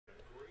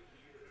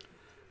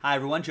Hi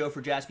everyone, Joe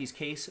for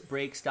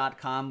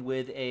JaspysCaseBreaks.com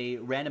with a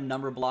random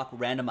number block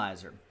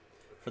randomizer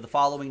for the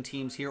following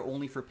teams here,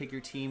 only for Pick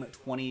Your Team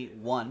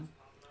 21.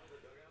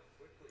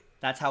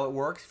 That's how it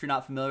works if you're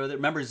not familiar with it.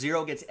 Remember,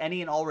 0 gets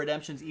any and all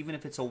redemptions, even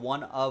if it's a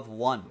 1 of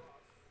 1.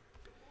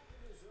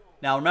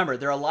 Now remember,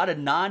 there are a lot of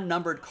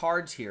non-numbered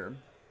cards here,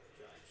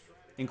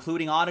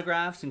 including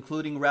autographs,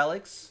 including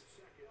relics.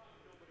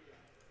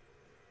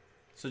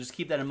 So just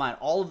keep that in mind.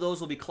 All of those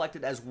will be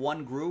collected as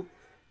one group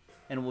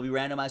and will be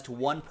randomized to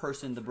one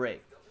person in the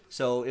break.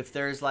 So if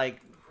there's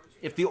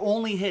if the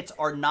only hits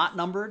are not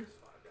numbered,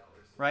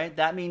 right,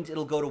 that means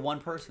it'll go to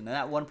one person. And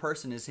that one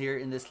person is here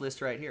in this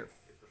list right here.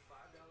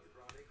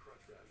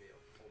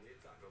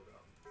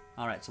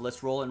 All right, so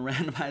let's roll and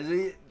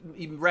randomize.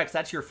 Even Rex,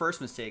 that's your first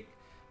mistake,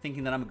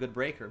 thinking that I'm a good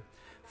breaker.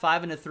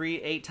 5 and a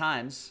 3, 8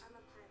 times.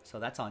 So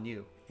that's on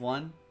you.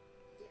 1,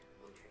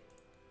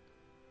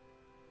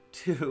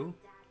 2,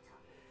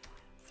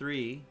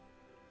 3,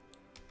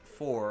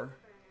 4,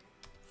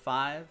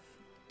 5,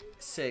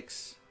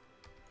 6,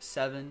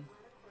 7,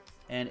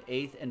 and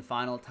 8th and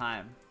final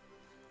time.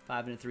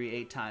 5 and a 3,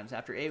 8 times.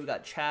 After 8, we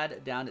got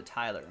Chad down to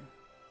Tyler.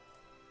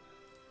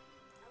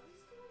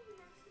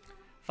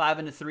 5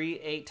 and a 3,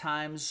 8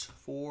 times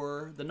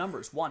for the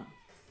numbers. 1,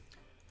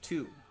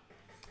 2,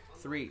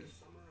 3,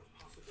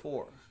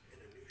 4,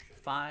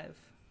 5,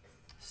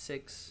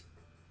 6,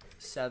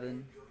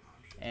 7,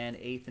 and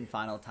 8th and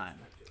final time.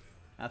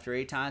 After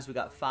 8 times, we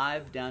got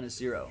 5 down to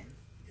 0.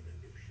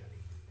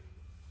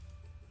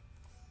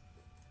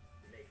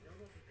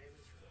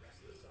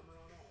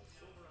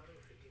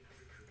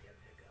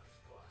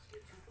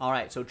 All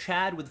right, so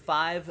Chad with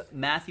 5,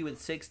 Matthew with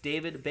 6,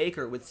 David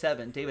Baker with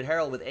 7, David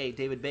Harrell with 8,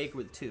 David Baker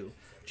with 2,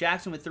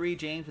 Jackson with 3,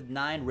 James with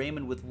 9,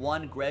 Raymond with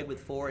 1, Greg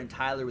with 4, and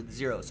Tyler with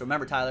 0. So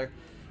remember, Tyler,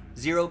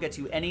 0 gets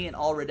you any and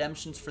all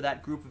redemptions for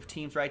that group of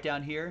teams right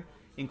down here,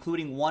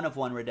 including 1 of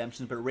 1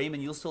 redemptions. But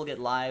Raymond, you'll still get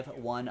live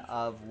 1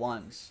 of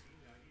 1s.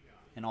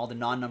 And all the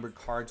non-numbered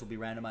cards will be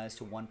randomized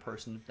to one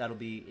person. That'll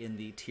be in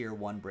the Tier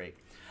 1 break.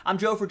 I'm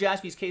Joe for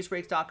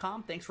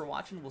JaspysCaseBreaks.com. Thanks for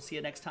watching. We'll see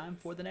you next time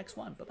for the next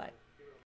one. Bye-bye.